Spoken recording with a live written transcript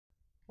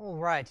All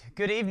right,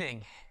 good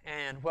evening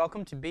and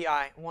welcome to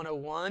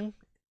BI101,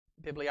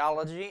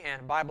 Bibliology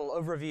and Bible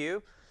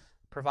Overview,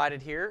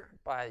 provided here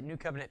by New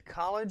Covenant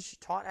College,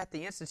 taught at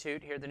the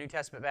Institute here at the New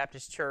Testament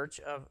Baptist Church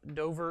of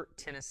Dover,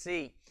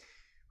 Tennessee.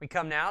 We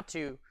come now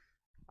to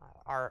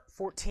our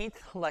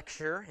 14th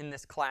lecture in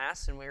this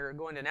class, and we're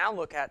going to now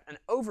look at an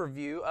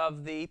overview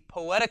of the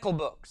poetical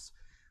books.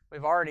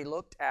 We've already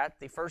looked at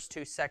the first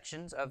two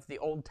sections of the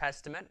Old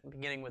Testament,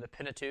 beginning with the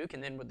Pentateuch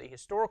and then with the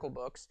historical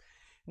books.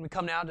 And we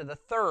come now to the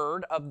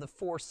third of the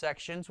four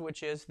sections,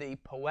 which is the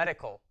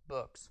poetical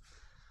books.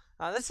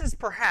 This is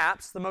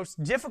perhaps the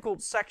most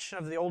difficult section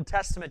of the Old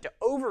Testament to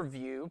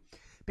overview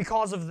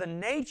because of the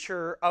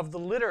nature of the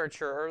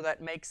literature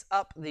that makes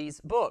up these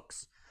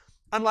books.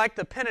 Unlike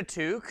the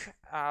Pentateuch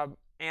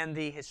and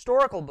the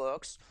historical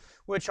books,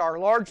 which are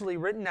largely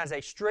written as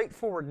a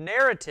straightforward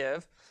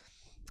narrative,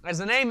 as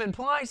the name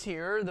implies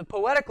here, the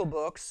poetical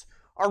books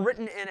are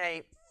written in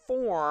a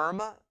form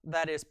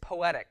that is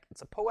poetic.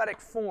 It's a poetic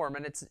form,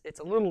 and it's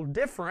a little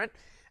different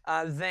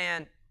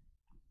than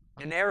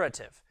a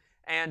narrative.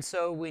 And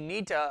so we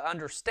need to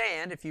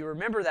understand, if you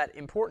remember that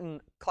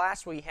important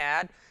class we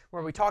had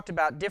where we talked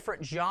about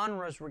different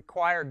genres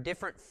require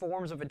different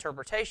forms of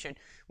interpretation,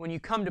 when you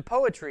come to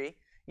poetry,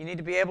 you need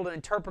to be able to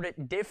interpret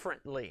it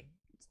differently,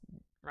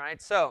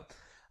 right? So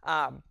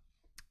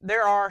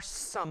there are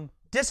some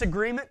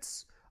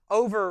disagreements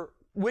over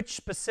which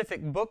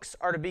specific books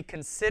are to be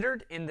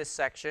considered in this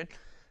section.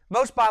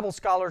 Most Bible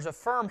scholars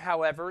affirm,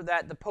 however,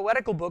 that the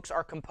poetical books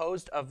are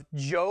composed of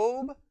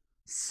Job,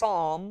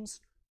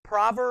 Psalms,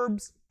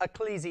 Proverbs,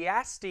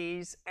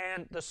 Ecclesiastes,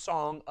 and the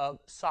Song of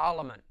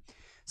Solomon.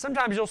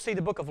 Sometimes you'll see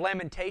the book of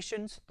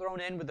Lamentations thrown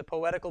in with the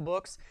poetical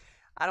books.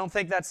 I don't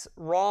think that's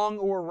wrong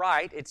or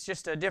right. It's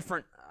just a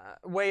different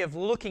way of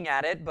looking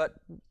at it, but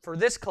for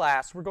this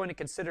class, we're going to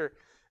consider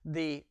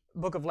the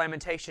book of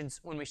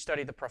Lamentations when we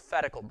study the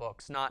prophetical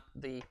books, not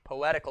the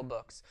poetical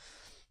books.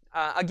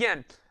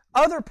 Again,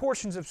 other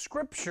portions of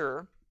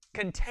Scripture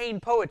contain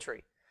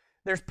poetry.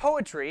 There's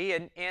poetry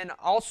in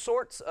all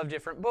sorts of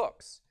different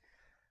books.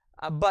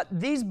 But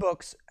these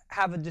books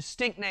have a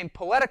distinct name,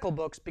 poetical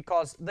books,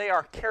 because they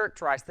are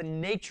characterized. The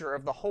nature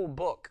of the whole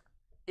book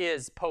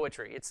is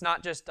poetry. It's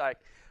not just like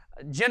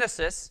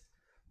Genesis,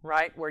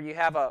 right, where you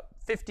have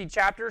 50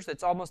 chapters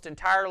that's almost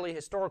entirely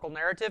historical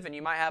narrative and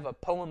you might have a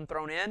poem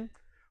thrown in,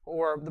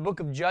 or the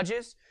book of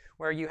Judges,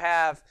 where you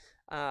have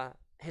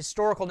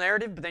historical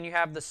narrative, but then you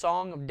have the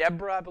Song of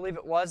Deborah, I believe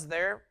it was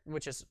there,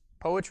 which is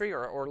poetry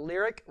or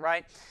lyric,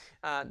 right?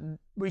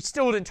 We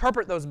still would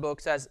interpret those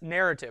books as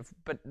narrative,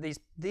 but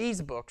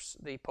these books,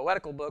 the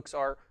poetical books,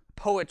 are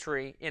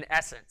poetry in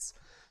essence.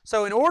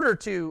 So in order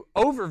to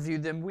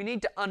overview them, we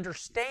need to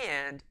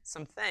understand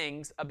some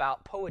things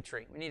about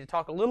poetry. We need to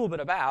talk a little bit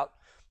about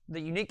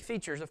the unique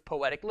features of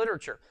poetic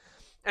literature.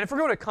 And if we're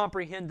going to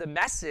comprehend the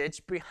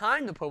message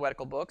behind the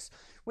poetical books,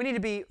 we need to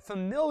be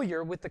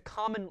familiar with the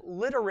common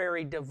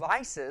literary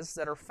devices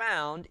that are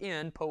found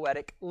in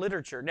poetic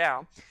literature.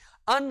 Now,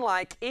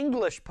 unlike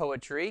English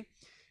poetry,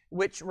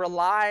 which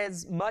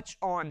relies much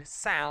on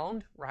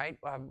sound, right?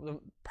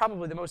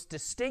 Probably the most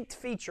distinct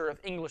feature of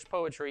English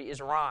poetry is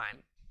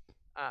rhyme.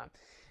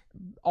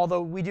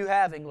 Although we do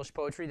have English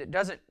poetry that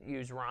doesn't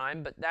use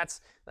rhyme, but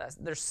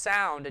there's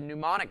sound and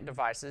mnemonic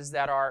devices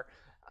that are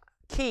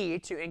key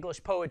to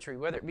English poetry,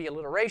 whether it be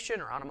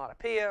alliteration or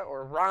onomatopoeia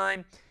or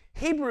rhyme.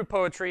 Hebrew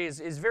poetry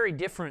is very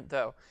different,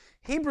 though.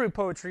 Hebrew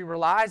poetry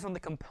relies on the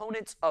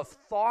components of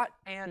thought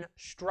and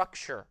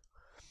structure.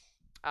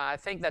 I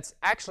think that's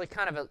actually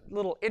kind of a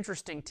little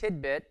interesting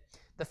tidbit.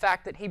 The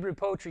fact that Hebrew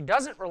poetry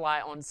doesn't rely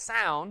on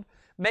sound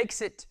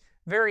makes it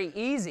very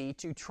easy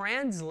to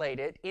translate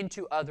it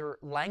into other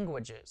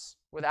languages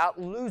without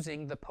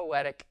losing the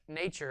poetic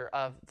nature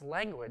of the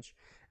language.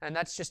 And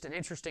that's just an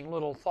interesting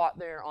little thought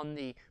there on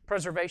the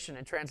preservation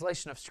and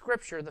translation of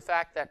Scripture, the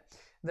fact that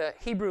the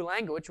Hebrew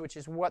language, which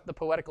is what the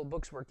poetical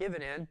books were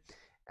given in,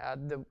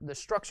 the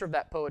structure of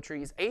that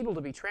poetry is able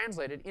to be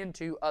translated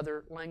into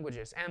other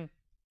languages. And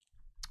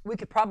we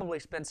could probably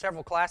spend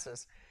several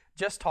classes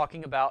just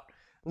talking about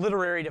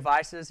literary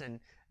devices and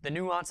the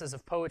nuances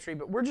of poetry,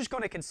 but we're just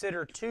going to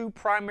consider two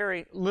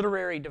primary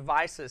literary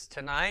devices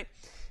tonight.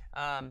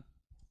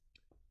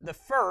 The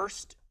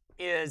first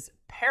is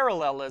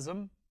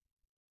parallelism,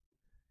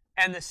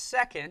 and the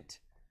second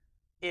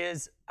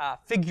is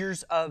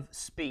figures of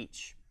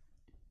speech.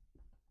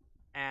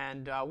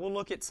 And we'll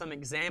look at some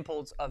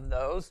examples of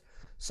those.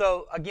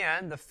 So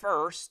again, the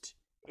first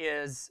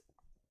is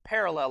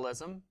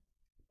parallelism.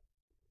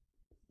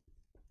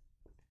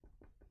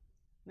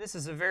 This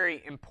is a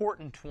very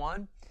important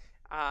one.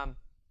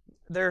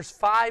 There's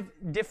 5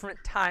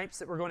 different types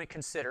that we're going to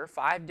consider,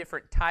 5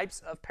 different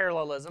types of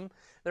parallelism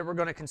that we're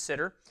going to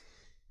consider.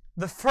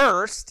 The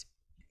first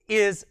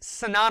is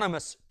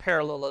synonymous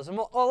parallelism.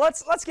 Well,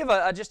 let's give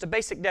just a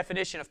basic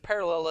definition of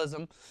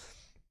parallelism.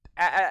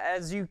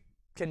 As you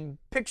can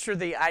picture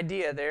the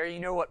idea there, you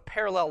know what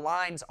parallel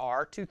lines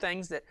are, two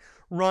things that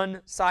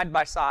run side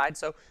by side.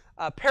 So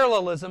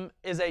Parallelism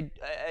is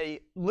a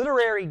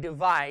literary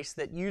device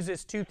that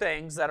uses two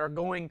things that are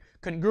going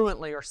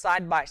congruently or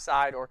side by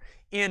side or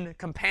in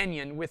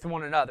companion with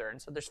one another.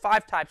 And so there's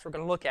 5 types we're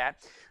going to look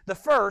at. The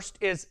first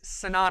is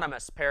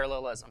synonymous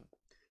parallelism.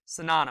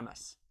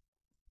 Synonymous.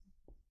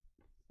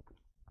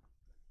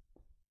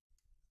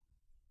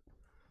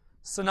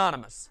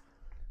 Synonymous.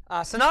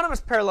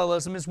 Synonymous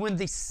parallelism is when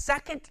the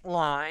second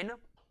line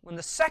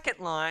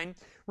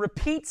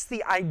repeats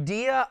the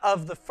idea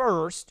of the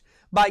first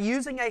by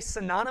using a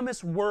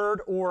synonymous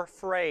word or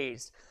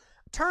phrase.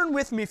 Turn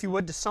with me, if you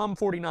would, to Psalm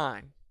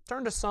 49.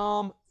 Turn to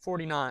Psalm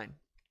 49.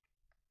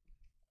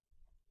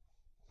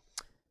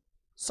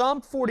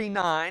 Psalm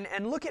 49,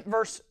 and look at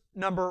verse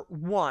number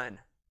 1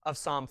 of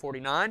Psalm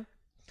 49.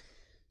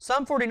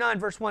 Psalm 49,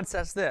 verse 1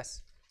 says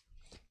this,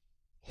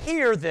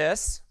 "Hear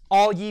this,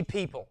 all ye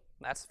people."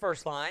 That's the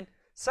first line.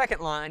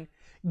 Second line,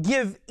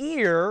 "Give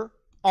ear,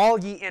 all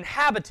ye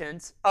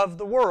inhabitants of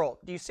the world."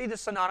 Do you see the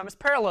synonymous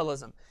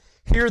parallelism?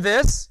 Hear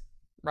this,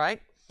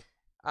 right?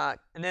 And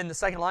then the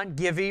second line,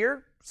 give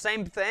ear.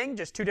 Same thing,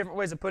 just 2 different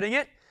ways of putting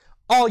it.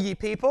 All ye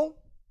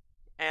people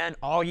and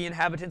all ye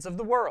inhabitants of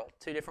the world.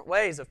 2 different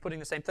ways of putting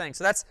the same thing.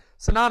 So that's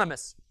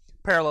synonymous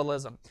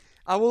parallelism.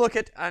 We'll look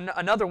at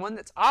another one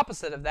that's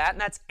opposite of that,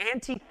 and that's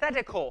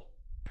antithetical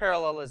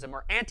parallelism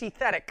or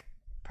antithetic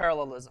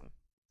parallelism.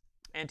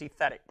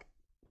 Antithetic.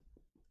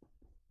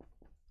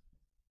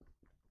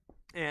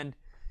 And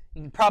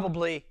you can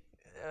probably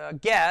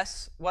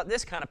guess what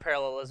this kind of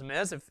parallelism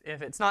is. If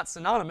it's not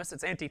synonymous,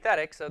 it's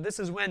antithetic. So this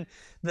is when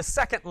the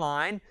second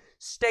line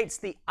states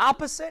the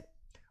opposite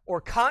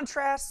or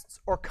contrasts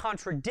or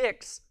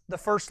contradicts the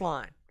first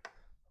line.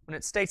 When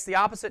it states the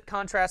opposite,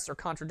 contrasts, or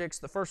contradicts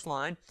the first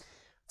line,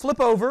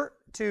 flip over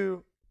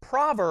to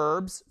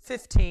Proverbs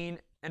 15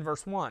 and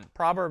verse 1.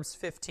 Proverbs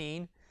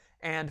 15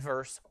 and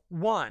verse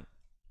 1.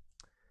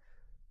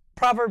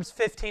 Proverbs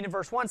 15 and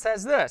verse 1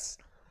 says this,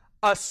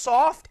 "A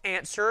soft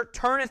answer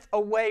turneth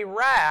away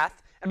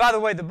wrath." And by the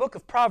way, the book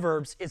of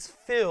Proverbs is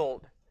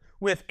filled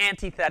with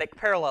antithetic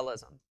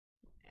parallelism.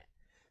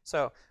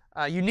 So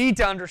you need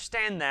to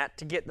understand that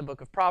to get the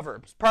book of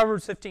Proverbs.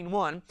 Proverbs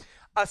 15:1,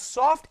 "A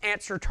soft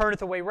answer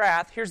turneth away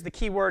wrath." Here's the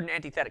key word in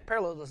antithetic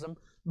parallelism.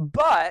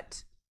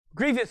 "But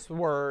grievous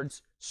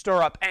words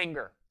stir up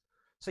anger."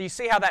 So you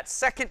see how that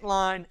second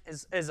line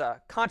is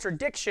a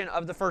contradiction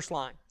of the first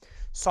line.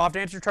 Soft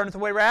answer turneth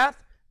away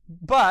wrath,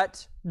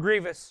 but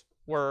grievous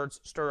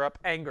words stir up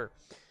anger.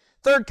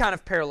 Third kind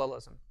of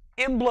parallelism,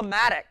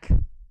 emblematic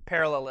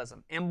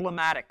parallelism.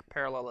 Emblematic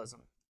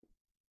parallelism.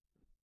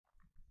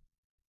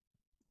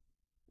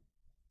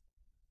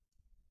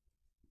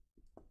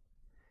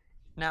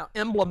 Now,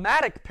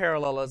 emblematic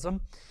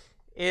parallelism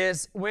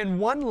is when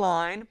one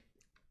line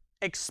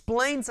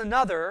explains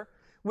another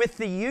with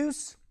the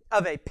use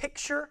of a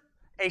picture,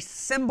 a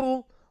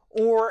symbol,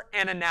 or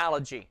an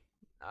analogy.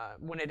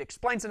 When it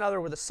explains another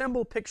with a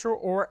symbol, picture,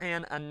 or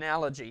an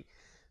analogy.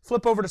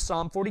 Flip over to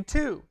Psalm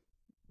 42.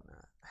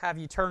 Have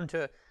you turn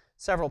to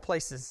several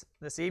places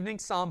this evening.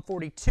 Psalm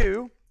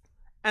 42,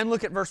 and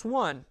look at verse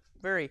 1.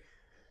 Very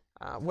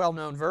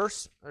well-known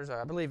verse. There's,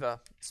 I believe,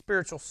 a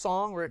spiritual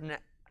song written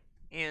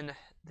in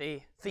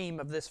the theme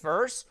of this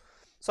verse.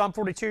 Psalm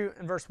 42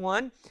 and verse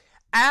 1.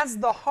 "As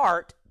the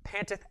hart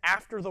panteth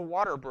after the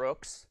water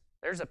brooks,"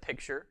 there's a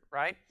picture,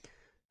 right?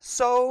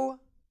 "So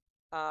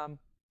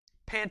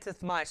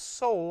panteth my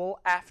soul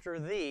after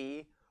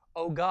thee,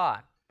 O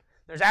God."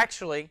 There's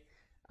actually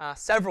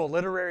several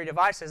literary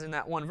devices in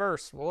that one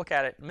verse. We'll look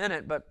at it in a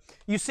minute, but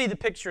you see the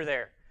picture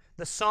there.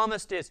 The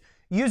psalmist is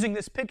using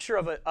this picture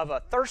of a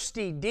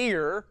thirsty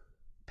deer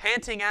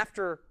panting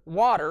after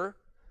water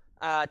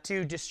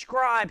to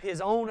describe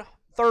his own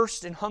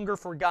thirst and hunger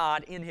for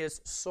God in his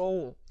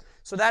soul.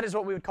 So that is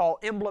what we would call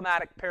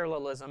emblematic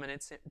parallelism, and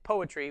it's in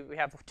poetry. We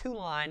have 2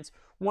 lines.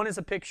 One is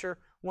a picture,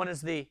 one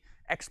is the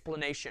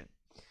explanation.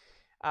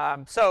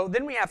 So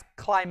then we have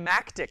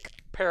climactic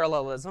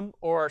parallelism,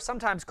 or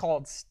sometimes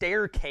called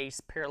staircase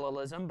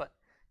parallelism, but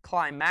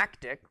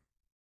climactic.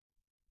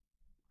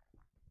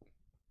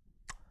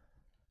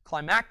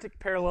 Climactic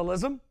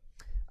parallelism.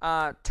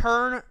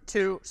 Turn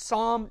to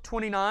Psalm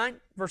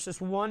 29,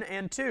 verses 1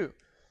 and 2.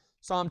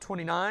 Psalm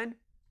 29,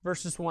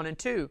 verses 1 and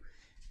 2.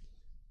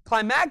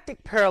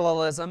 Climactic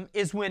parallelism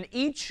is when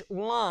each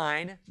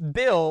line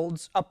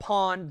builds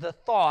upon the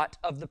thought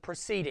of the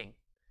preceding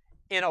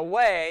in a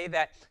way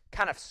that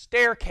kind of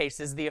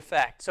staircases the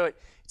effect. So it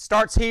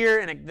starts here,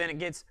 and then it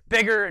gets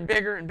bigger and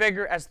bigger and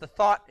bigger as the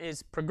thought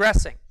is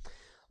progressing.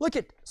 Look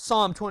at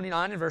Psalm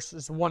 29 and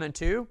verses 1 and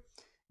 2.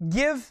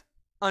 "Give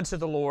unto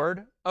the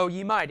Lord, O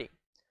ye mighty.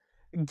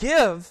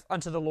 Give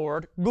unto the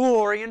Lord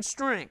glory and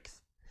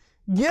strength.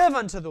 Give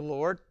unto the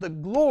Lord the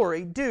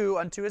glory due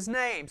unto his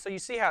name." So you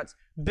see how it's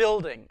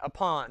building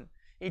upon.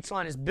 Each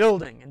line is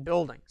building and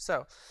building.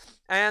 So,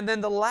 and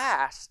then the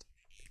last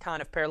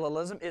kind of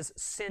parallelism is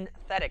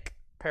synthetic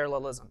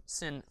parallelism.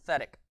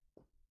 Synthetic.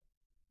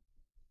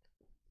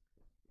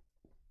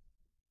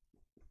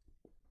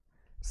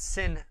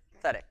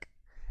 Synthetic.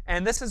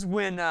 And this is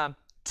when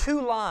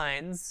 2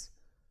 lines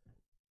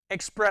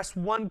express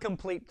one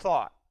complete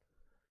thought.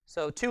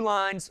 So 2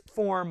 lines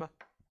form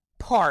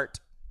part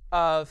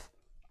of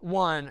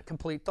one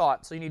complete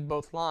thought. So you need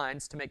both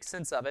lines to make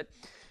sense of it.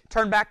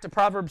 Turn back to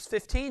Proverbs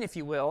 15, if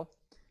you will.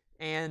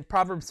 And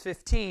Proverbs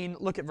 15,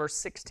 look at verse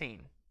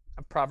 16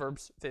 of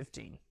Proverbs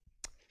 15.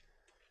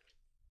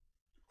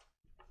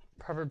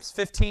 Proverbs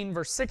 15,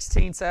 verse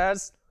 16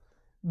 says,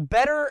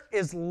 "Better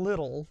is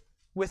little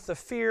with the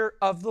fear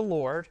of the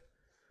Lord."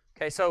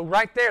 Okay, so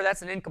right there,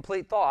 that's an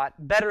incomplete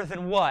thought. Better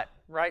than what,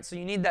 right? So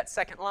you need that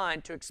second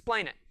line to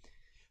explain it.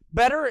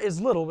 Better is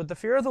little with the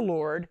fear of the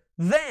Lord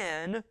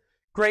than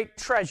great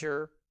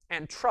treasure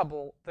and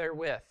trouble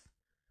therewith.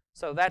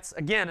 So that's,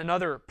 again,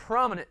 another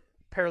prominent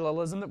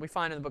parallelism that we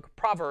find in the book of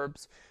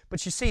Proverbs.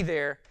 But you see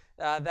there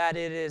that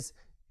it is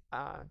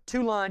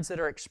 2 lines that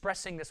are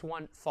expressing this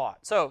one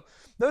thought. So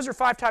those are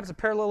 5 types of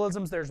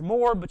parallelisms. There's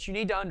more, but you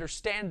need to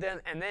understand them.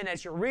 And then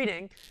as you're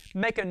reading,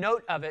 make a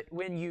note of it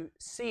when you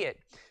see it.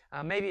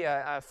 Maybe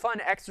a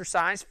fun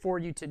exercise for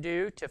you to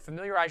do to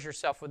familiarize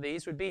yourself with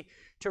these would be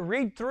to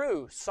read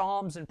through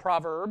Psalms and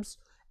Proverbs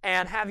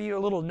and have you a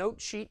little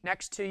note sheet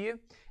next to you.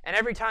 And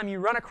every time you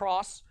run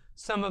across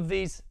some of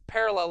these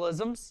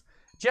parallelisms,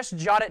 just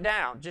jot it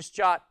down. Just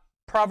jot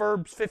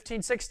Proverbs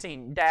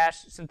 15:16 -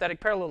 synthetic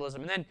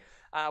parallelism. And then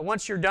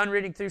once you're done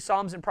reading through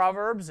Psalms and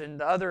Proverbs and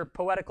the other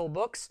poetical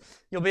books,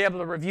 you'll be able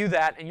to review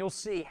that and you'll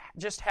see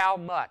just how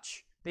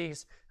much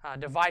these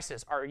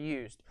devices are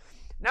used.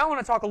 Now I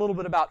want to talk a little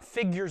bit about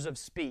figures of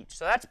speech.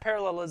 So that's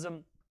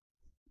parallelism.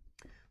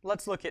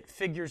 Let's look at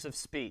figures of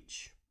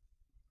speech.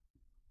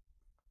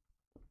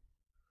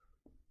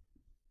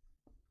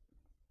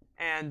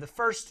 And the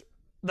first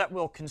that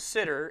we'll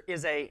consider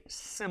is a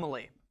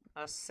simile.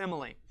 A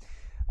simile.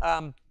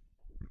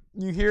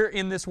 You hear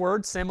in this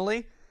word,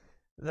 simile,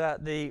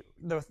 the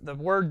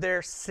word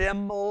there,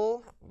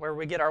 simul, where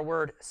we get our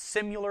word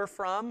similar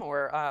from,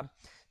 or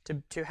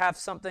to have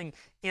something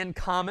in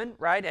common,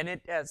 right?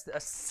 And as a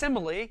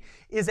simile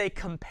is a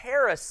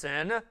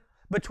comparison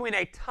between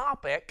a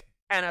topic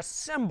and a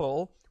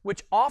symbol,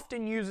 which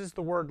often uses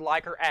the word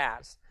like or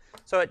as.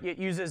 So it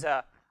uses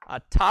a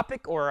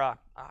topic or a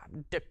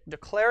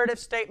declarative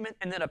statement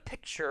and then a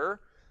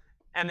picture,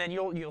 and then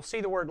you'll see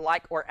the word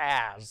like or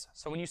as.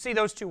 So when you see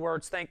those 2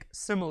 words, think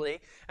simile.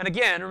 And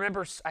again,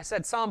 remember I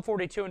said Psalm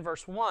 42 and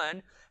verse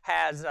 1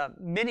 has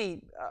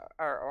many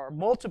or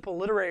multiple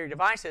literary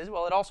devices.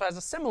 Well, it also has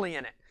a simile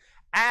in it.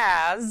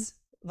 As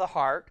the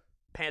hart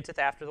panteth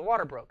after the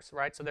water brooks,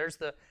 right? So there's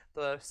the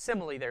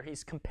simile there.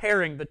 He's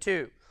comparing the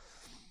 2.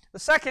 The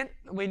second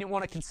we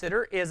want to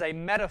consider is a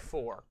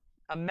metaphor.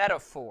 A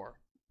metaphor.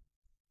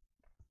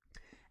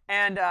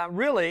 And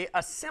really,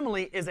 a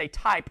simile is a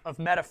type of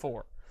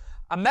metaphor.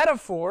 A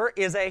metaphor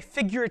is a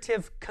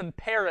figurative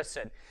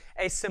comparison,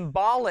 a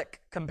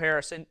symbolic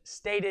comparison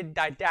stated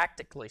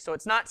didactically. So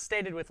it's not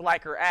stated with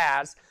like or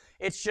as,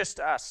 it's just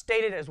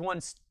stated as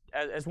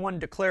one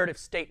declarative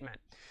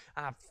statement.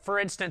 For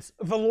instance,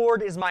 the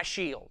Lord is my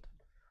shield.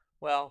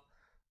 Well,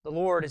 the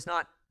Lord is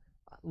not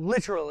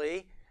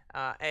literally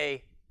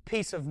a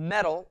piece of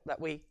metal that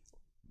we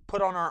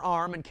put on our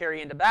arm and carry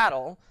into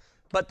battle,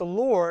 but the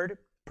Lord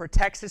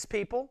protects His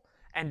people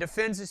and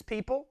defends His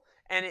people.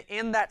 And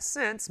in that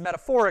sense,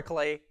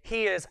 metaphorically,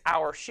 He is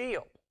our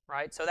shield,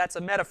 right? So that's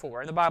a metaphor,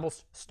 and the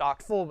Bible's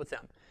stocked full with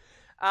them.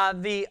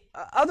 The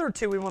other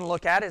 2 we want to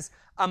look at is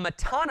a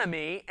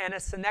metonymy and a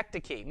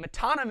synecdoche.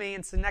 Metonymy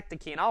and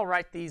synecdoche, and I'll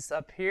write these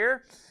up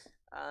here.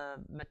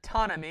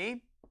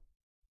 Metonymy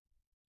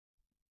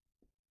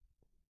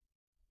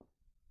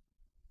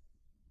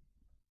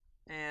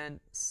and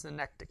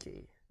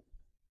synecdoche.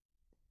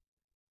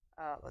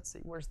 Let's see,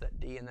 where's that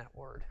D in that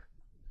word?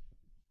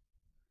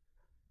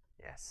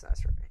 Yes,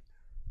 that's right.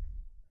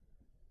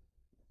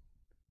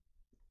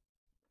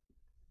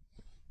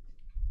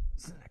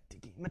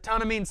 Synecdoche.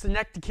 Metonymy and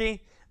synecdoche.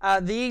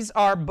 These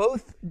are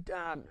both,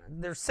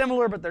 they're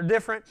similar, but they're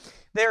different.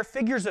 They're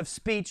figures of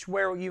speech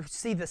where you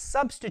see the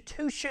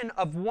substitution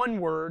of one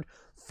word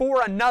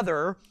for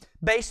another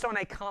based on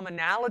a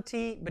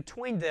commonality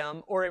between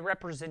them or a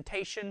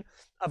representation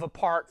of a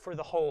part for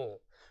the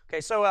whole.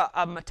 Okay, so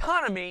a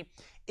metonymy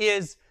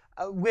is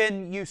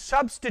when you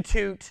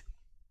substitute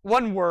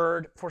one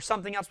word for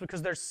something else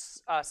because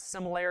there's a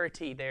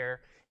similarity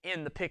there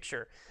in the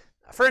picture.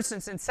 For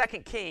instance, in 2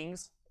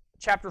 Kings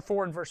chapter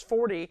 4 and verse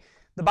 40,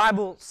 the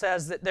Bible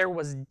says that there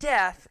was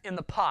death in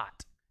the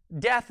pot.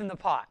 Death in the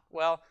pot.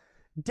 Well,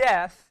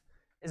 death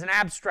is an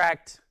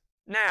abstract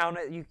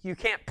noun. You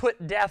can't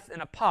put death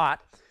in a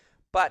pot,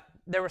 but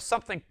there was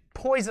something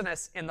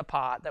poisonous in the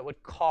pot that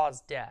would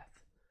cause death.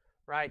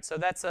 Right? So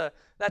that's a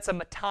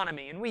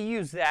metonymy, and we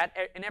use that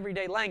in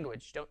everyday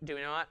language, do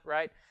we not?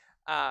 Right?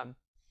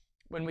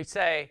 When we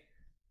say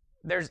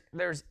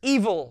there's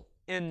evil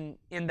in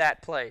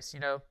that place,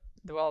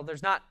 well,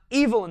 there's not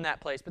evil in that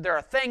place, but there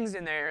are things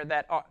in there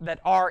that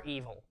are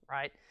evil,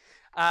 right?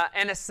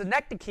 And a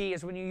synecdoche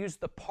is when you use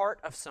the part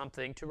of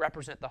something to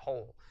represent the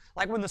whole.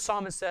 Like when the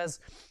psalmist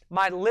says,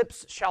 "My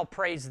lips shall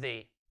praise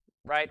thee,"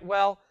 right?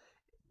 Well,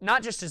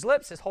 not just his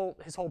lips, his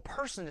whole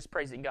person is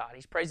praising God.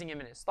 He's praising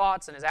Him in his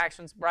thoughts and his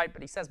actions, right?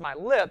 But he says, my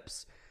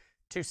lips,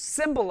 to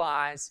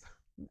symbolize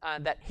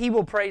that he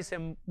will praise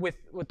Him with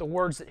the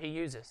words that he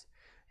uses.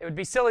 It would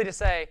be silly to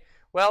say,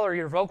 well, are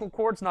your vocal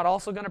cords not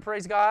also going to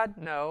praise God?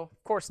 No,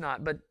 of course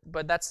not.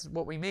 But that's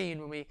what we mean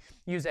when we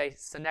use a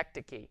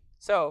synecdoche.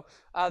 So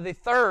the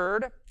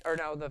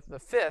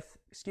fifth,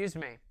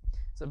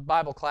 it's a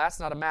Bible class,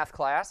 not a math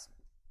class,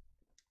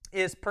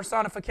 is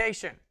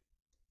personification.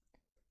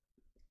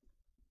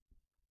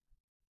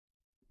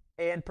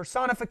 And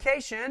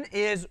personification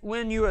is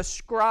when you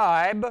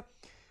ascribe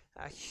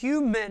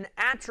human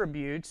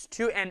attributes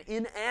to an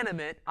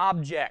inanimate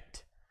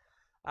object.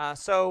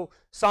 So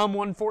Psalm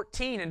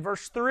 114 in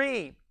verse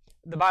 3,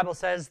 the Bible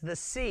says, the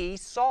sea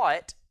saw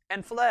it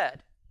and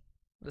fled.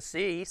 The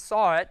sea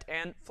saw it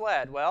and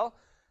fled. Well,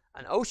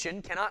 an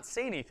ocean cannot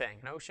see anything.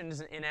 An ocean is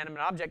an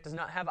inanimate object, does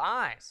not have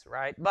eyes,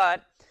 right?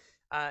 But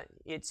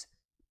it's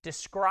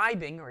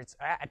describing or it's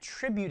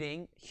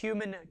attributing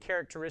human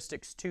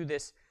characteristics to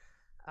this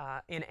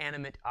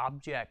inanimate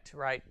object,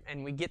 right?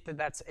 And we get that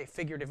that's a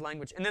figurative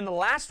language. And then the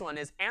last one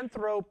is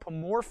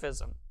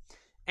anthropomorphism.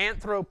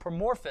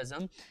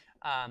 Anthropomorphism,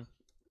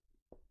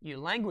 you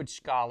language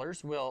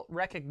scholars will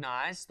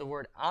recognize the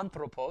word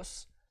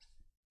anthropos,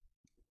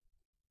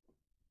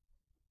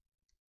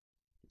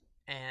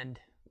 and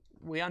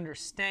we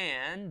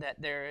understand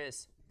that there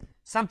is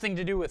something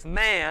to do with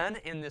man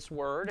in this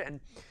word, and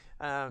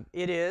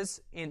it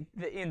is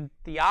in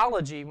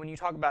theology, when you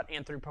talk about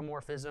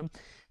anthropomorphism,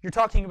 you're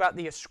talking about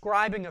the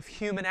ascribing of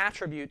human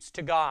attributes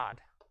to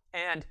God.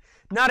 And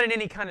not in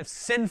any kind of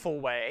sinful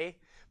way,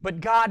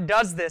 but God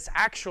does this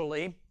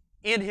actually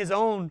in His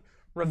own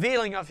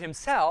revealing of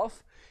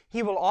Himself.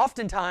 He will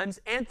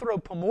oftentimes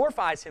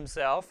anthropomorphize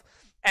Himself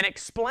and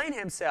explain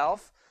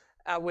Himself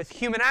with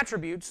human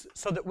attributes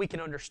so that we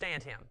can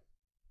understand Him.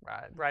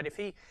 Right?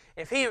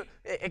 If he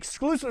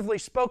exclusively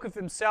spoke of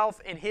Himself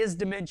in His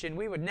dimension,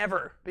 we would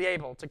never be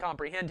able to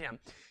comprehend Him.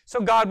 So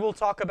God will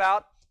talk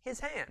about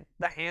His hand,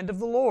 the hand of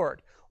the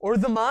Lord, or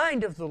the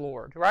mind of the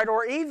Lord, right?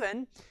 Or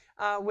even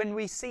when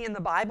we see in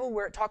the Bible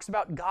where it talks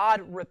about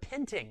God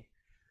repenting.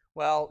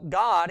 Well,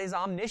 God is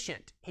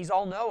omniscient. He's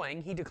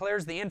all-knowing. He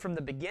declares the end from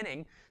the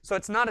beginning. So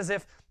it's not as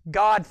if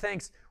God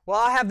thinks, well,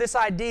 I have this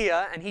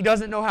idea, and He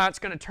doesn't know how it's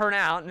going to turn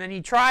out, and then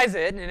He tries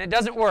it, and it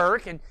doesn't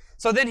work, and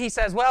so then He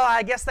says, well,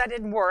 I guess that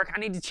didn't work. I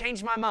need to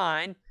change my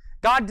mind.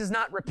 God does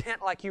not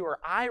repent like you or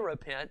I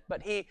repent,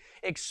 but He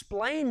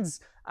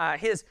explains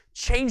His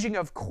changing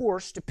of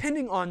course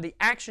depending on the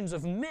actions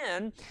of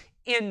men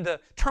in the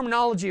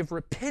terminology of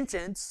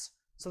repentance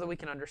so that we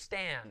can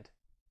understand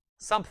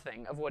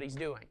something of what He's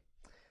doing.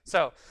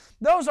 So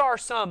those are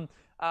some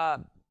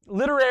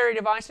literary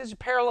devices,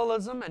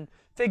 parallelism, and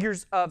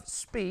figures of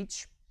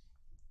speech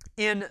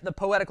in the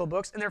poetical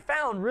books, and they're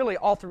found really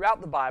all throughout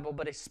the Bible,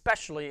 but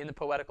especially in the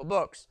poetical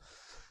books.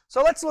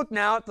 So let's look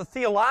now at the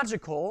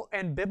theological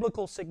and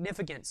biblical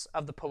significance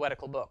of the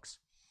poetical books.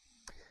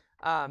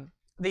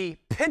 The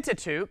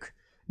Pentateuch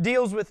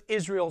deals with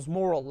Israel's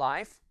moral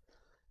life.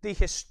 The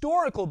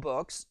historical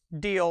books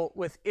deal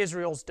with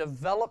Israel's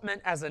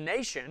development as a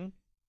nation.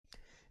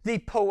 The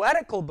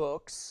poetical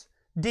books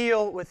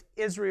deal with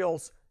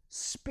Israel's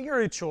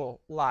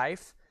spiritual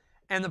life.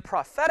 And the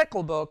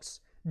prophetical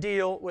books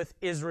deal with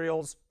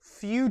Israel's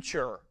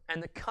future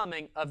and the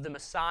coming of the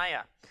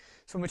Messiah.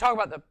 So when we talk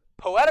about the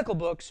poetical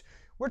books,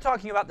 we're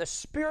talking about the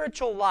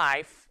spiritual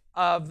life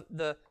of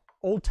the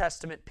Old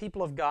Testament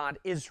people of God,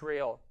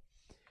 Israel.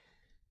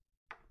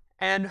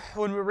 And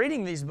when we're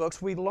reading these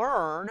books, we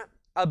learn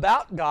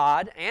about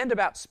God and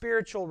about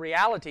spiritual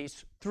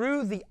realities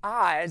through the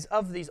eyes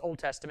of these Old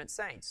Testament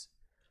saints.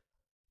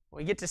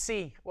 We get to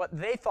see what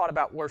they thought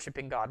about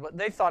worshiping God, what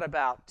they thought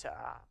about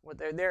what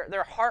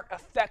their heart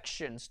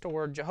affections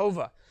toward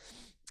Jehovah.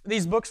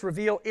 These books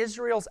reveal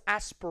Israel's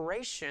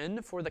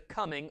aspiration for the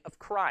coming of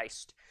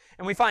Christ.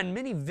 And we find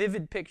many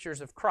vivid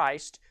pictures of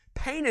Christ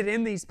painted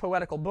in these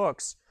poetical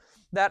books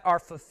that are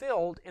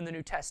fulfilled in the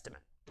New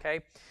Testament.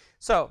 Okay?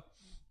 So,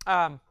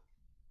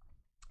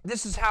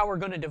 this is how we're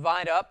going to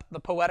divide up the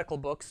poetical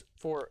books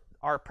for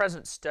our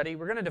present study.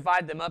 We're going to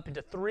divide them up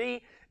into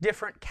three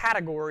different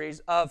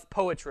categories of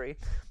poetry.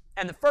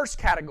 And the first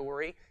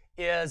category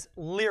is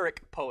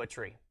lyric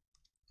poetry.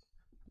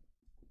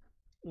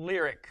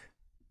 Lyric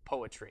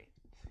poetry.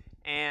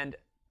 And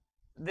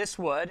this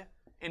would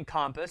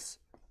encompass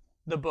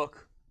the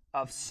book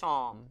of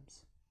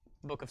Psalms.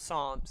 The book of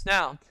Psalms.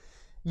 Now,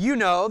 you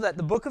know that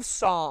the book of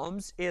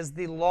Psalms is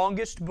the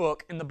longest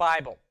book in the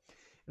Bible.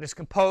 It is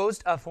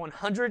composed of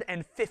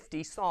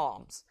 150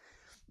 psalms.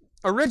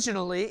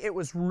 Originally, it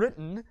was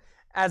written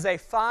as a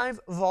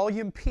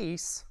 5-volume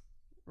piece,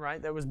 right,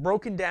 that was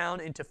broken down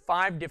into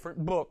 5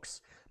 different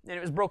books. And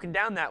it was broken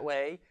down that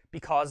way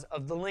because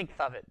of the length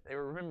of it. They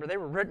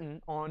were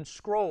written on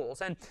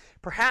scrolls. And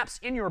perhaps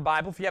in your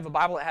Bible, if you have a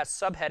Bible that has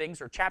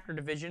subheadings or chapter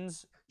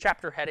divisions,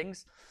 chapter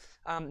headings,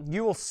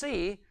 you will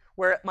see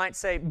where it might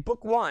say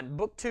Book 1,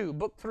 Book 2,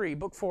 Book 3,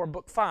 Book 4,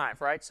 Book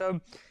 5, right?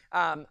 So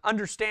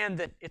understand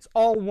that it's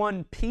all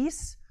one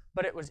piece,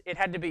 but it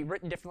had to be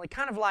written differently,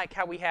 kind of like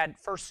how we had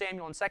 1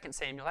 Samuel and 2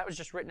 Samuel. That was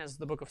just written as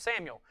the book of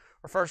Samuel,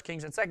 or 1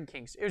 Kings and 2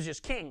 Kings. It was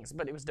just Kings,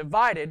 but it was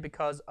divided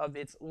because of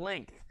its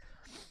length.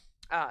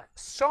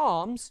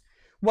 Psalms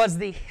was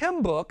the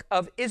hymn book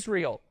of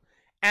Israel,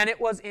 and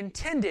it was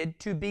intended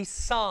to be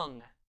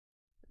sung.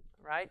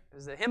 Right? It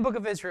was the hymn book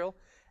of Israel,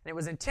 and it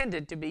was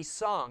intended to be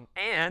sung.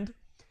 And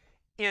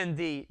in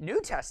the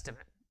New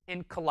Testament,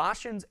 in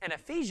Colossians and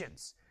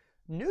Ephesians,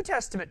 New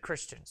Testament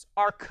Christians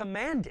are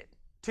commanded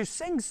to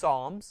sing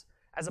psalms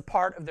as a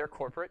part of their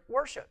corporate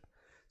worship.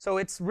 So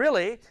it's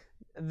really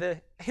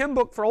the hymn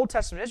book for Old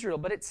Testament Israel,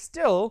 but it's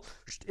still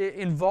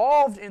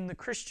involved in the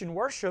Christian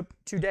worship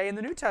today in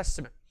the New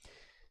Testament.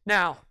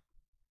 Now,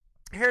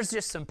 here's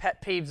just some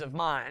pet peeves of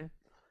mine.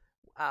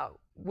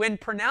 When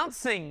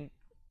pronouncing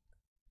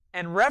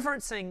and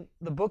referencing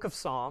the book of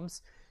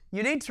Psalms,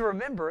 you need to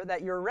remember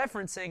that you're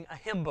referencing a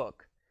hymn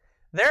book.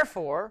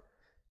 Therefore,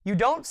 you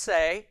don't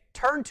say,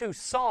 turn to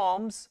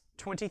Psalms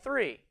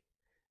 23.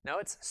 No,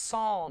 it's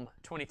Psalm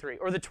 23,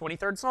 or the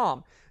 23rd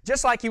Psalm.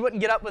 Just like you wouldn't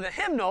get up with a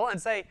hymnal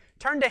and say,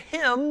 turn to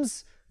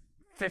Hymns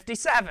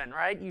 57,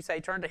 right? You say,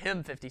 turn to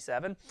Hymn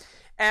 57.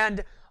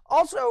 And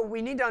also,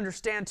 we need to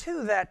understand,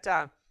 too, that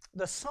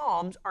the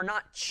Psalms are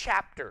not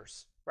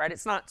chapters, right?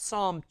 It's not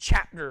Psalm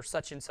chapter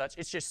such and such.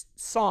 It's just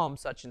Psalm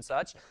such and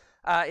such.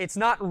 It's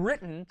not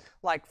written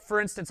like, for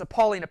instance, a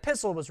Pauline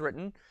epistle was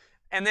written,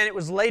 and then it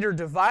was later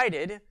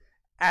divided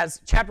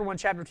as chapter 1,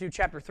 chapter 2,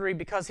 chapter 3,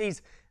 because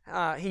he's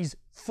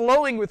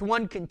flowing with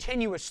one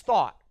continuous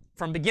thought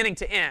from beginning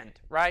to end,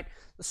 right?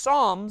 The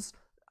Psalms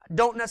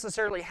don't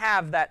necessarily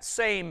have that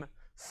same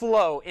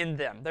flow in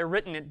them. They're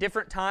written at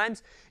different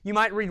times. You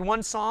might read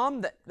one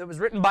psalm that was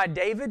written by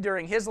David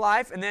during his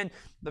life, and then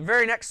the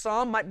very next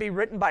psalm might be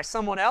written by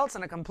someone else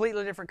in a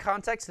completely different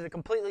context, in a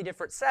completely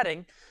different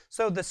setting.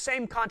 So the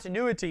same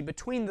continuity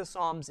between the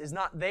psalms is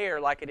not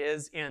there like it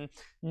is in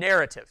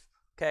narrative,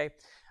 okay?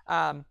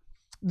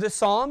 The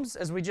Psalms,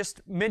 as we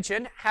just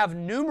mentioned, have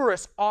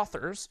numerous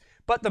authors,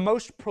 but the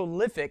most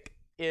prolific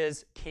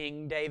is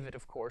King David,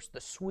 of course, the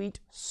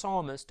sweet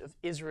psalmist of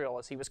Israel,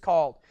 as he was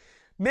called.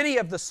 Many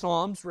of the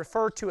Psalms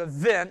refer to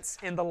events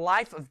in the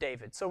life of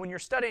David. So when you're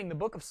studying the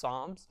book of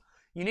Psalms,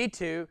 you need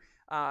to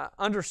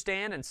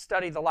understand and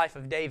study the life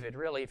of David,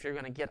 really, if you're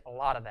going to get a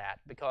lot of that,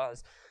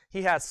 because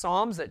he has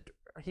Psalms that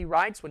he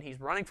writes when he's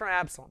running from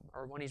Absalom,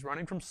 or when he's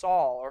running from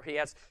Saul, or he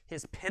has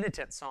his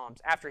penitent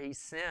Psalms after he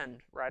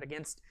sinned, right,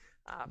 against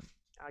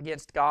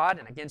God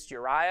and against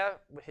Uriah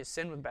with his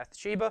sin with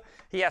Bathsheba.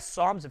 He has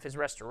Psalms of his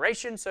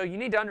restoration. So you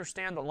need to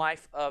understand the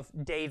life of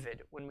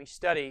David when we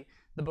study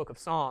the book of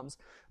Psalms.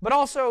 But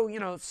also,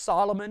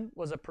 Solomon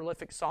was a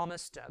prolific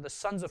psalmist. The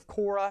sons of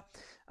Korah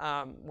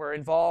were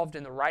involved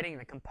in the writing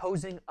and the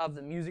composing of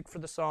the music for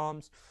the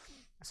Psalms.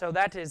 So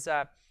that is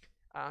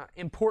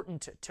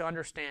important to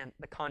understand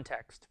the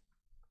context.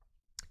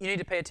 You need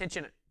to pay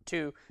attention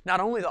to not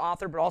only the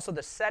author, but also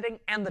the setting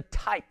and the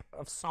type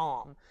of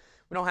psalm.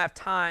 We don't have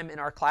time in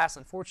our class,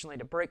 unfortunately,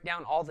 to break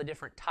down all the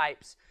different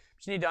types.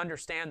 But you need to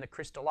understand the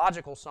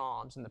Christological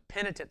Psalms and the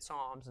penitent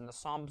Psalms and the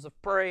Psalms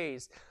of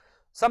praise.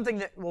 Something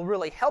that will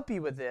really help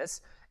you with this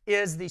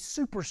is the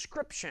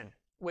superscription,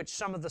 which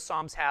some of the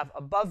Psalms have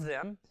above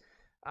them.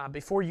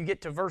 Before you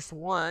get to verse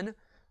 1,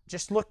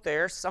 just look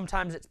there.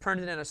 Sometimes it's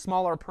printed in a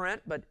smaller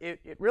print, but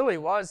it really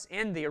was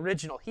in the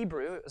original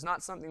Hebrew. It was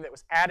not something that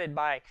was added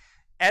by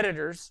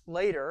editors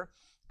later.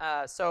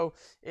 So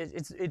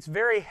it's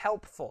very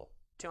helpful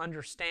to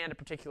understand a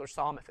particular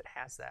psalm if it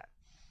has that.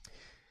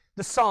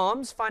 The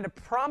Psalms find a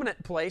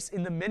prominent place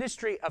in the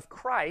ministry of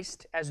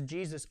Christ, as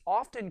Jesus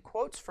often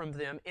quotes from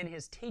them in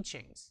his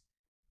teachings.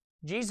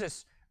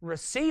 Jesus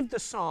received the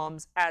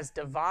Psalms as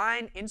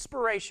divine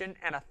inspiration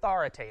and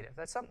authoritative.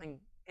 That's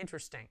something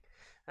interesting,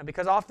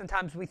 because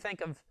oftentimes we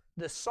think of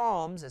the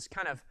Psalms as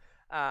kind of,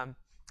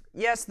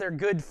 yes, they're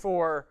good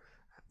for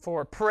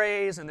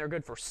praise and they're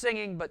good for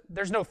singing, but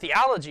there's no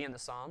theology in the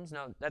Psalms.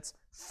 No, that's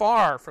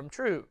far from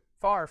true.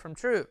 Far from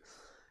true.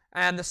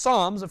 And the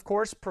Psalms, of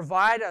course,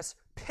 provide us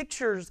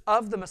pictures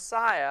of the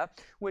Messiah,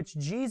 which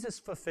Jesus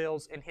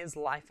fulfills in his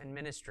life and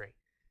ministry.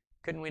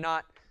 Couldn't we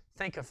not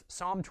think of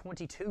Psalm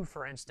 22,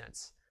 for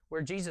instance,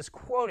 where Jesus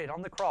quoted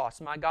on the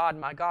cross, my God,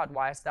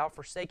 why hast thou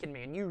forsaken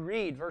me?" And you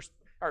read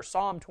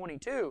Psalm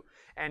 22,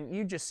 and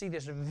you just see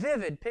this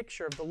vivid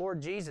picture of the Lord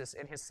Jesus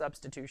in his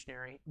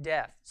substitutionary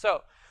death.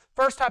 So,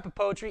 first type of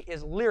poetry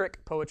is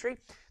lyric poetry.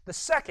 The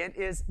second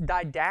is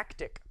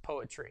didactic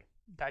poetry.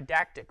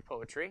 Didactic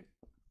poetry.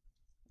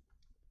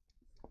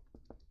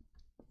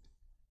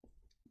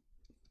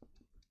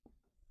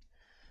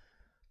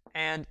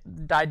 And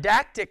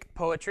didactic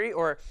poetry,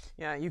 or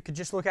you could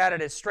just look at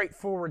it as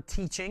straightforward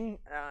teaching,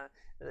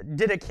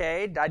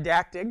 didache,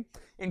 didactic,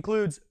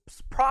 includes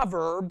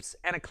Proverbs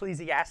and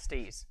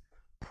Ecclesiastes.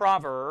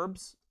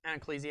 Proverbs and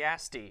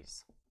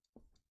Ecclesiastes.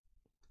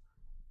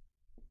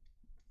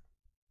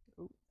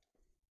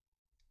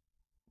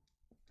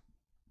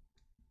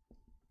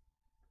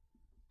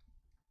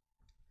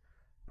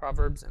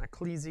 Proverbs and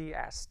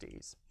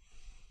Ecclesiastes.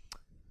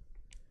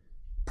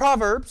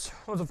 Proverbs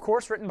was, of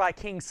course, written by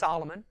King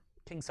Solomon.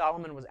 King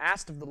Solomon was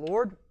asked of the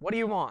Lord, what do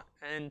you want?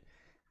 And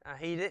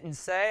he didn't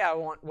say, I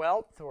want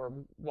wealth or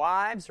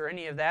wives or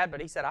any of that, but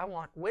he said, I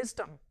want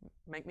wisdom.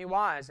 Make me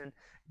wise. And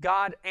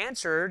God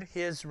answered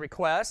his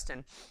request,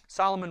 and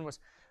Solomon was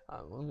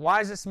the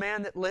wisest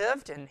man that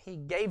lived, and he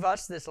gave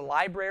us this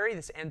library,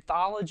 this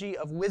anthology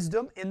of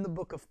wisdom in the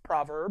book of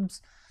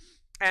Proverbs.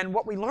 And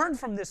what we learn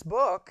from this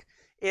book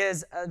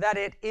is that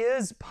it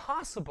is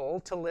possible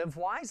to live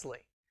wisely.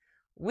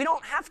 We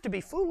don't have to be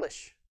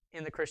foolish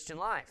in the Christian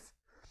life.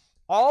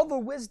 All the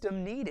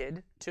wisdom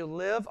needed to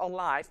live a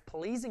life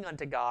pleasing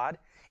unto God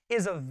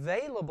is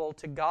available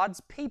to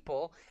God's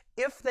people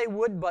if they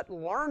would but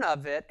learn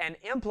of it and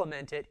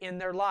implement it in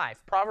their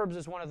life. Proverbs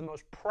is one of the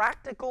most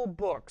practical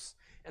books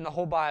in the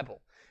whole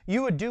Bible.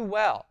 You would do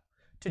well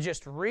to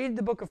just read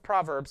the book of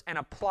Proverbs and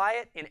apply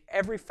it in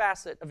every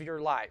facet of your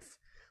life.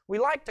 We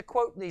like to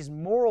quote these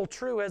moral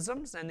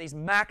truisms and these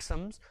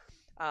maxims,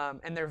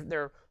 and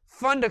they're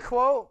fun to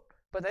quote,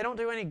 but they don't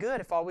do any good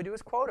if all we do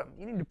is quote them.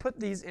 You need to put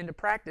these into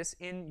practice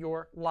in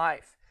your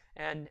life.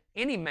 And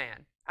any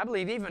man, I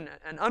believe even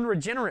an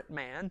unregenerate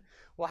man,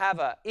 will have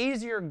an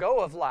easier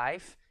go of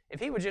life if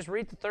he would just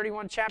read the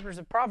 31 chapters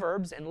of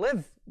Proverbs and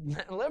live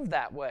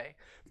that way.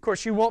 Of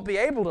course, you won't be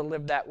able to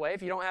live that way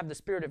if you don't have the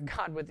Spirit of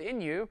God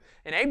within you,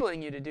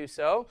 enabling you to do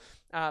so.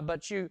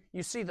 But you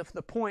see the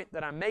point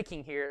that I'm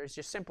making here is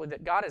just simply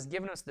that God has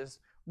given us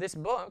this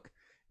book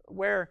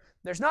where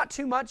there's not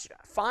too much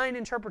fine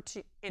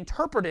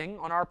interpreting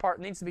on our part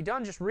that needs to be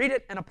done. Just read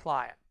it and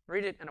apply it.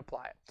 Read it and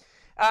apply it.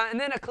 And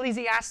then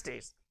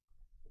Ecclesiastes.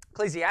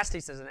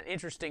 Ecclesiastes is an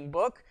interesting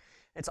book.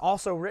 It's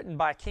also written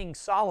by King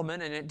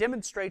Solomon, and it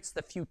demonstrates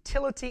the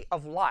futility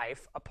of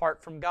life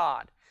apart from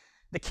God.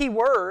 The key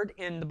word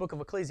in the book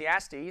of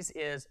Ecclesiastes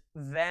is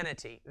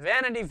vanity.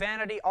 Vanity,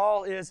 vanity,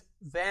 all is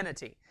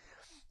vanity.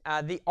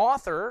 The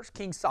author,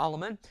 King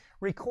Solomon,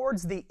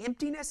 records the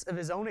emptiness of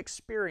his own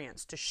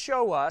experience to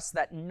show us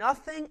that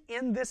nothing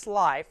in this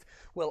life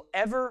will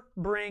ever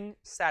bring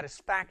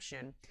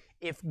satisfaction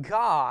if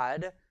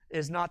God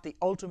is not the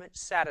ultimate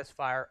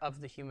satisfier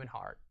of the human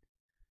heart.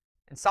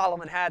 And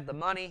Solomon had the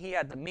money, he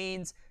had the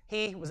means,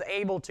 he was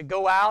able to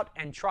go out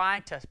and try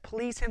to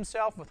please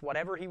himself with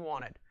whatever he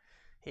wanted.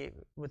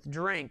 With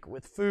drink,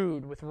 with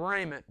food, with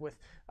raiment, with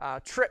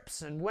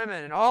trips and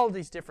women and all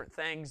these different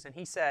things. And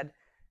he said,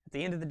 at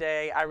the end of the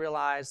day, I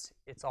realized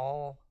it's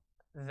all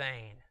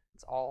vain.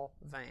 It's all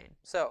vain.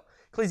 So,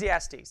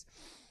 Ecclesiastes.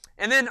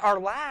 And then our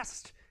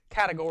last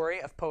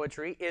category of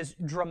poetry is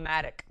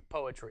dramatic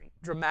poetry.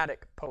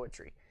 Dramatic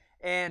poetry.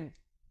 And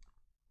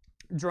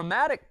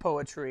dramatic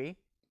poetry,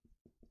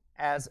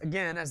 as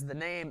the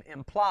name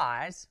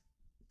implies,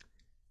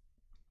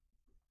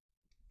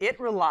 it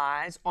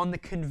relies on the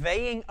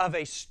conveying of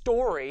a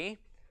story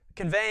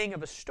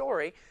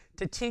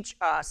to teach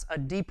us a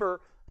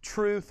deeper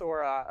truth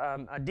or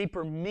a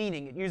deeper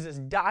meaning. It uses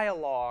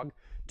dialogue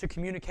to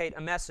communicate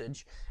a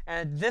message.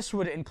 And this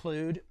would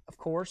include, of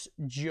course,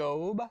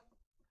 Job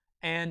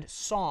and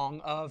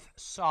Song of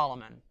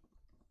Solomon.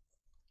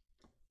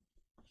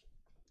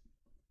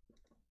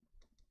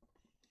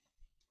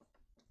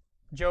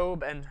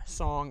 Job and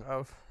Song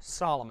of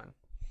Solomon.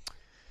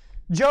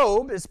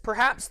 Job is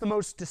perhaps the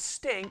most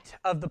distinct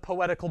of the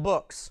poetical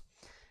books.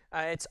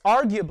 It's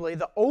arguably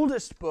the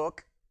oldest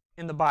book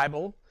in the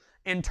Bible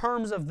in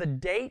terms of the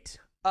date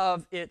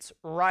of its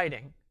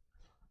writing.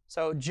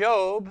 So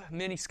Job,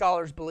 many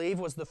scholars believe,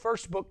 was the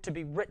first book to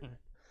be written.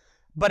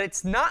 But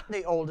it's not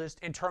the oldest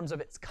in terms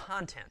of its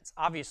contents.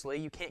 Obviously,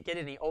 you can't get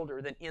any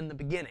older than in the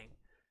beginning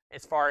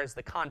as far as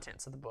the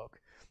contents of the book.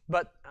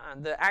 But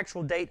the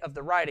actual date of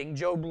the writing,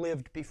 Job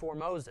lived before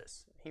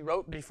Moses. He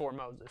wrote before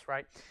Moses,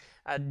 right?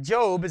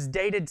 Job is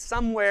dated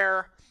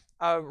somewhere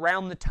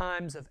around the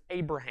times of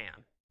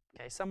Abraham.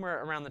 Okay,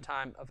 somewhere around the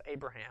time of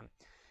Abraham,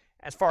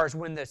 as far as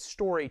when the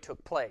story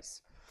took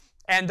place.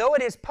 And though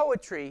it is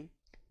poetry,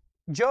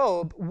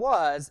 Job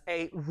was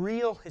a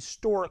real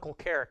historical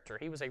character.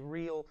 He was a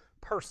real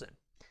person.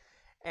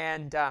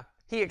 And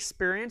he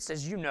experienced,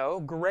 as you know,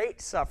 great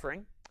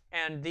suffering.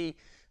 And the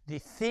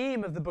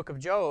theme of the book of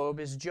Job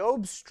is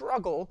Job's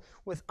struggle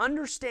with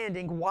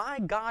understanding why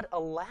God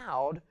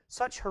allowed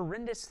such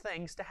horrendous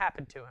things to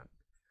happen to him.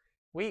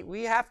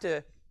 We have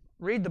to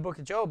read the book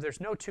of Job.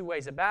 There's no two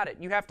ways about it.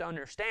 You have to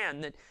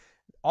understand that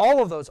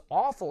all of those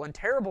awful and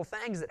terrible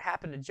things that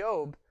happened to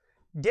Job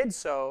did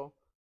so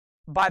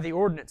by the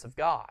ordinance of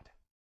God.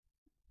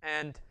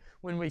 And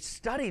when we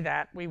study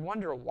that, we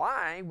wonder,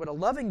 why would a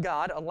loving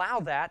God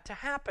allow that to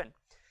happen?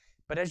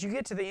 But as you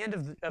get to the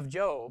end of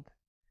Job,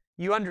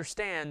 you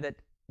understand that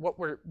what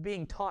we're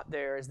being taught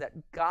there is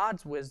that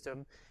God's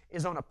wisdom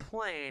is on a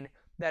plane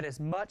that is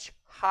much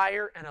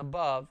higher and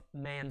above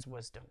man's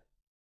wisdom.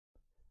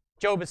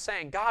 Job is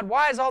saying, God,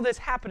 why is all this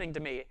happening to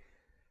me?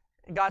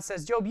 And God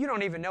says, Job, you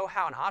don't even know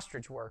how an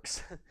ostrich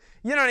works.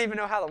 You don't even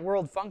know how the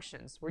world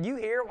functions. Were you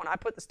here when I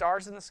put the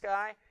stars in the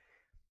sky?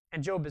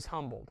 And Job is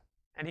humbled.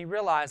 And he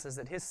realizes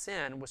that his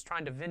sin was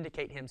trying to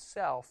vindicate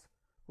himself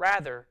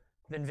rather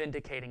than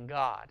vindicating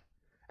God.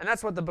 And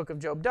that's what the book of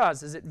Job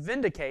does, is it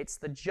vindicates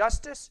the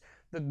justice,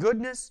 the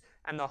goodness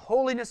and the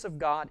holiness of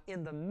God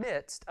in the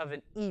midst of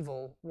an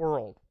evil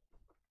world.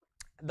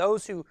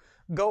 Those who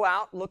go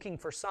out looking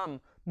for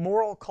some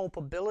moral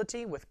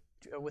culpability with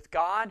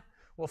God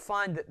will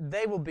find that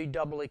they will be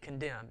doubly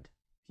condemned.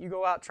 If you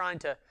go out trying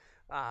to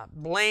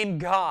blame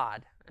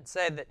God and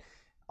say that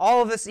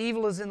all of this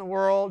evil is in the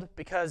world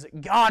because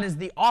God is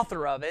the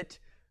author of it,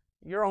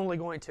 you're only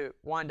going to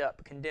wind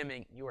up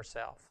condemning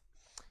yourself.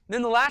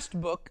 Then the last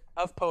book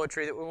of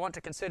poetry that we want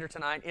to consider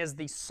tonight is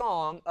the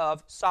Song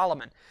of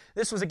Solomon.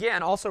 This was,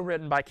 again, also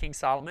written by King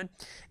Solomon.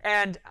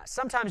 And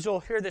sometimes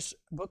you'll hear this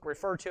book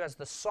referred to as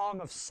the Song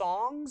of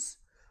Songs,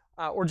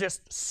 or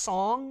just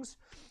Songs,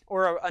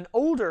 or an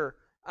older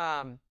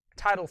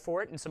title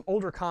for it, and some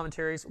older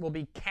commentaries will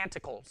be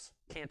Canticles.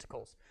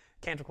 Canticles.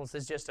 Canticles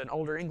is just an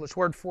older English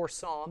word for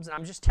Psalms, and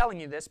I'm just telling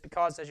you this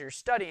because as you're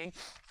studying,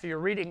 if you're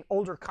reading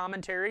older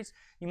commentaries,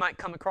 you might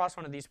come across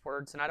one of these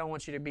words, and I don't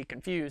want you to be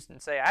confused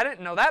and say, I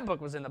didn't know that book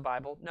was in the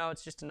Bible. No,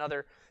 it's just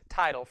another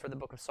title for the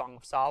book of Song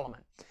of Solomon.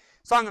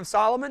 Song of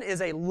Solomon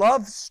is a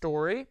love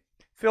story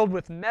filled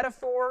with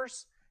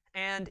metaphors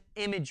and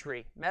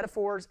imagery.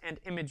 Metaphors and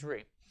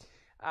imagery.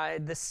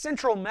 The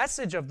central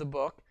message of the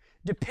book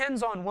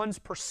depends on one's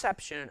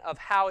perception of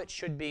how it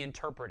should be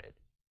interpreted.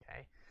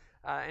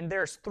 And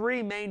there's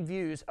three main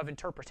views of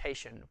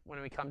interpretation when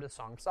we come to the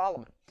Song of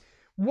Solomon.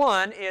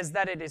 One is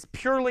that it is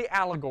purely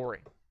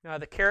allegory.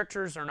 The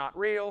characters are not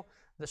real.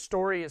 The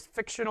story is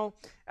fictional.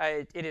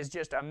 It is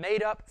just a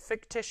made-up,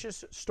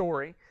 fictitious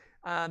story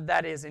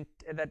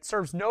that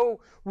serves no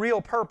real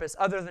purpose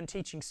other than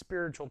teaching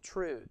spiritual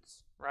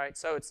truths. Right?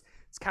 So it's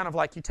kind of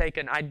like you take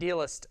an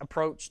idealist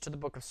approach to the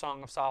book of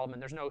Song of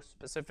Solomon. There's no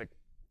specific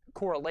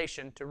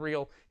correlation to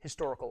real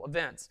historical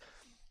events.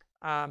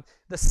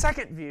 The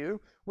second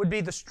view would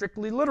be the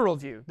strictly literal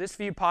view. This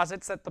view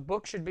posits that the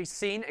book should be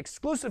seen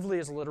exclusively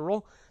as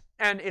literal,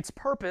 and its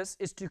purpose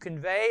is to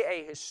convey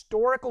a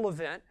historical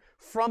event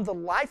from the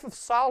life of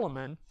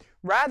Solomon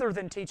rather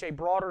than teach a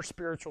broader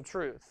spiritual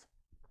truth.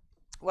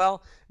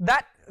 Well,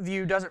 that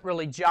view doesn't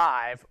really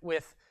jive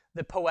with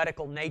the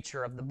poetical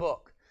nature of the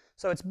book.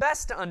 So it's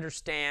best to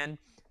understand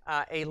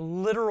a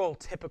literal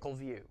typical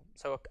view.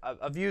 So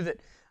a view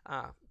that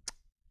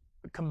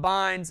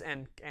combines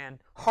and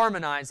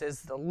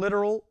harmonizes the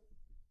literal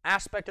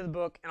aspect of the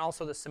book and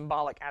also the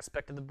symbolic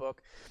aspect of the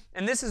book.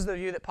 And this is the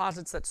view that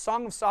posits that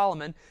Song of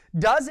Solomon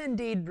does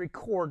indeed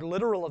record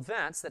literal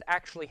events that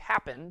actually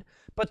happened,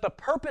 but the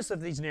purpose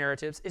of these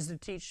narratives is to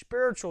teach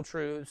spiritual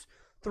truths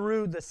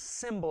through the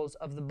symbols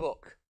of the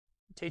book.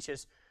 It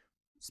teaches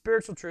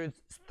spiritual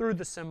truths through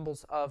the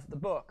symbols of the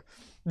book.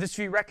 This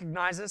view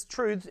recognizes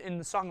truths in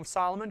the Song of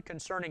Solomon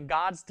concerning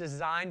God's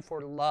design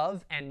for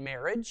love and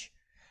marriage,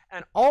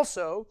 and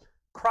also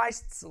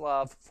Christ's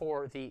love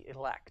for the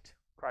elect.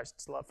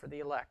 Christ's love for the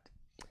elect.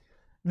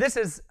 This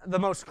is the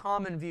most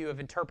common view of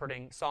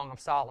interpreting Song of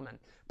Solomon,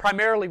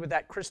 primarily with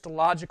that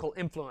Christological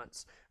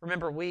influence.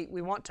 Remember, we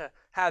want to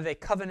have a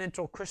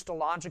covenantal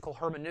Christological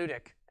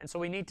hermeneutic, and so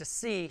we need to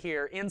see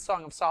here in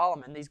Song of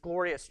Solomon these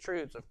glorious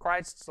truths of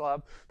Christ's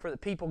love for the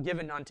people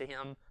given unto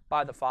him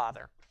by the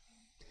Father.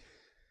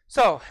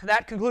 So,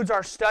 that concludes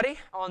our study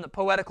on the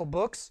poetical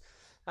books.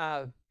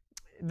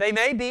 They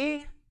may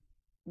be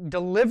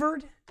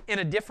delivered in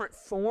a different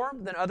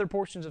form than other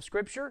portions of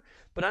Scripture,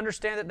 but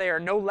understand that they are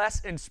no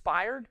less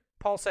inspired.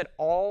 Paul said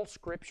all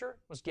Scripture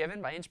was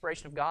given by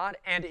inspiration of God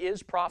and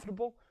is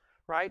profitable,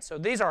 right? So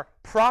these are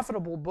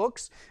profitable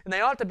books, and they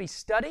ought to be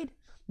studied,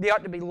 they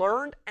ought to be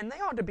learned, and they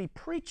ought to be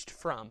preached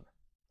from,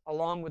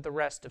 along with the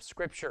rest of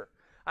Scripture.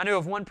 I knew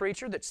of one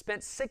preacher that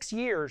spent 6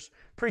 years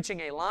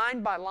preaching a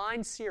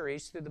line-by-line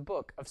series through the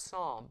book of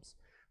Psalms.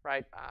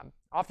 Right?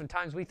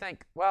 Oftentimes we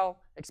think,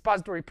 well,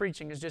 expository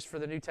preaching is just for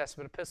the New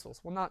Testament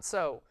epistles. Well, not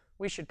so.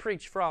 We should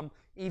preach from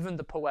even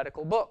the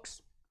poetical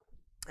books.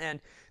 And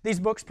these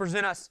books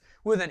present us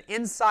with an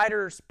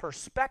insider's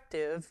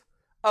perspective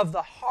of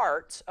the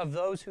hearts of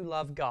those who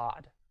love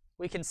God.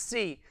 We can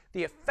see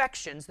the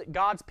affections that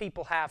God's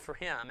people have for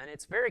Him, and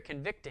it's very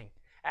convicting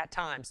at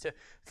times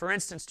for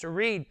instance, to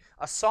read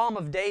a Psalm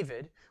of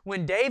David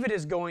when David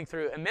is going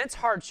through immense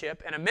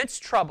hardship and immense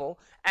trouble,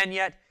 and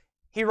yet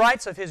he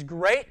writes of his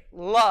great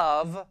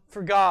love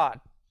for God.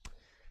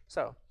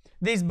 So,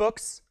 these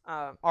books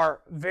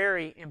are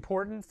very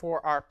important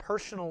for our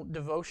personal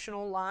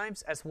devotional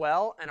lives as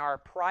well, and our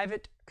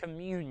private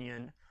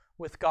communion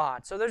with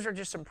God. So those are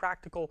just some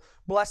practical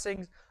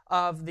blessings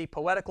of the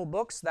poetical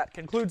books. That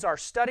concludes our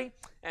study,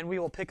 and we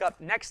will pick up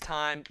next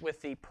time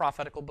with the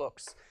prophetical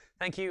books.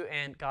 Thank you,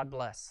 and God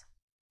bless.